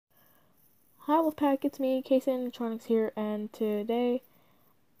Hi Wolfpack, it's me, Casey Animatronics here, and today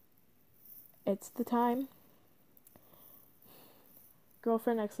it's the time.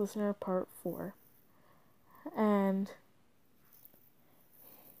 Girlfriend Ex-Listener Part 4. And,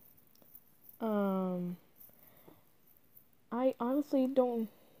 I honestly don't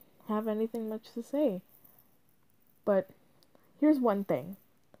have anything much to say. But, here's one thing.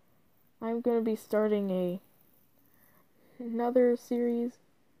 I'm gonna be starting another series.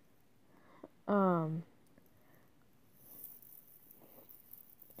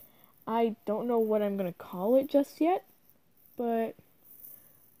 I don't know what I'm gonna call it just yet, but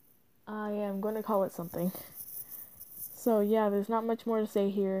I am gonna call it something. So yeah, there's not much more to say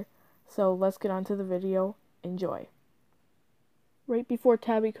here, so let's get on to the video. Enjoy. Right before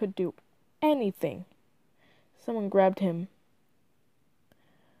Tabby could do anything, someone grabbed him.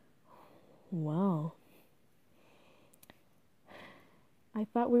 Wow. I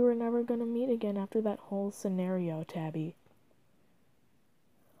thought we were never gonna meet again after that whole scenario, Tabby.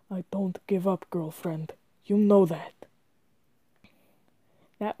 I don't give up, girlfriend. You know that.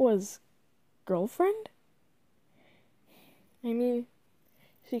 That was girlfriend? I mean,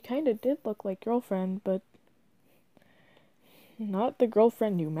 she kinda did look like girlfriend, but not the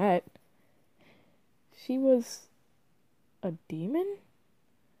girlfriend you met. She was a demon?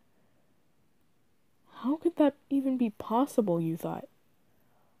 How could that even be possible, you thought?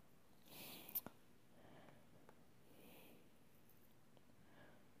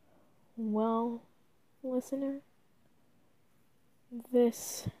 Well, listener,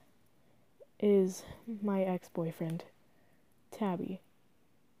 this is my ex-boyfriend, Tabby.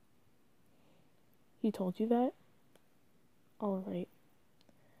 He told you that? Alright.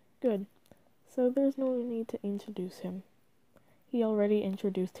 Good. So there's no need to introduce him. He already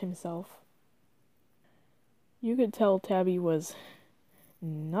introduced himself. You could tell Tabby was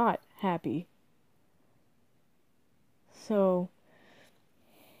not happy. So,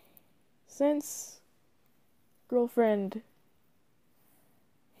 since girlfriend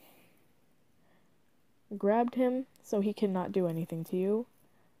grabbed him so he cannot do anything to you,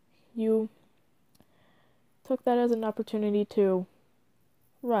 you took that as an opportunity to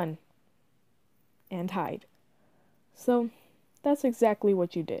run and hide. So, that's exactly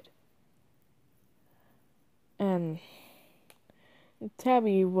what you did. And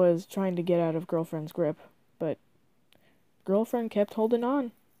Tabby was trying to get out of girlfriend's grip, but girlfriend kept holding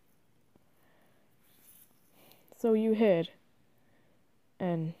on. So you hid,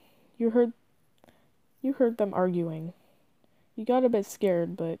 and you heard them arguing. You got a bit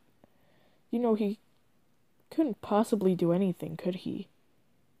scared, but you know he couldn't possibly do anything, could he?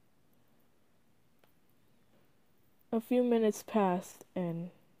 A few minutes passed,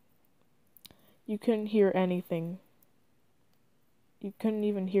 and you couldn't hear anything. You couldn't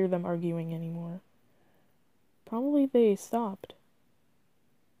even hear them arguing anymore. Probably they stopped.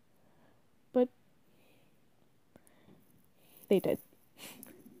 But they did.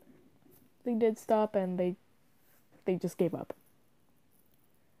 They did stop, and they just gave up.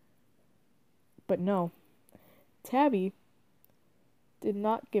 But no, Tabby did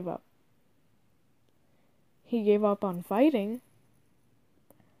not give up. He gave up on fighting,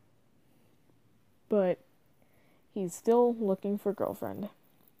 but he's still looking for girlfriend.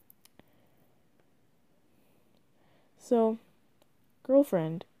 So,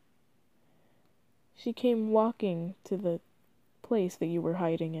 girlfriend, she came walking to the place that you were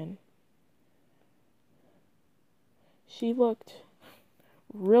hiding in. She looked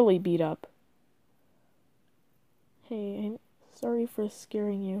really beat up. Hey, I'm sorry for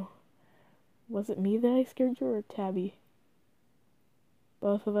scaring you. Was it me that I scared you, or Tabby?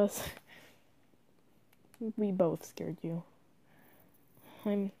 Both of us. We both scared you.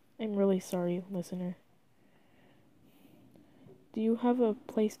 I'm really sorry, listener. Do you have a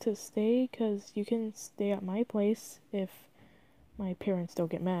place to stay? 'Cause you can stay at my place if my parents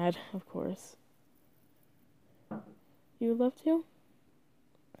don't get mad, of course. You would love to?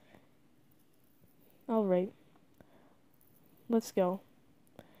 Alright. Let's go.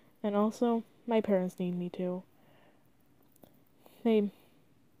 And also, my parents need me too. They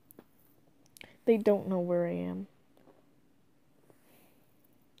don't know where I am.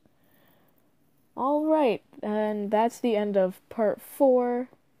 Alright, and that's the end of part 4.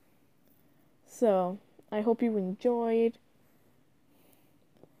 So, I hope you enjoyed.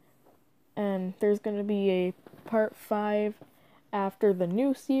 And there's going to be a part 5 after the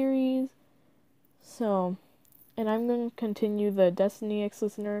new series. So, and I'm going to continue the Destiny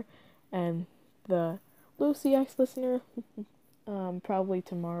Ex-Listener and the Lucy Ex-Listener probably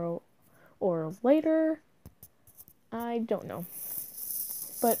tomorrow or later. I don't know.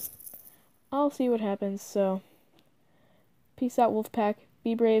 But I'll see what happens. So, peace out, Wolfpack.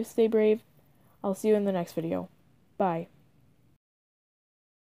 Be brave, stay brave. I'll see you in the next video. Bye.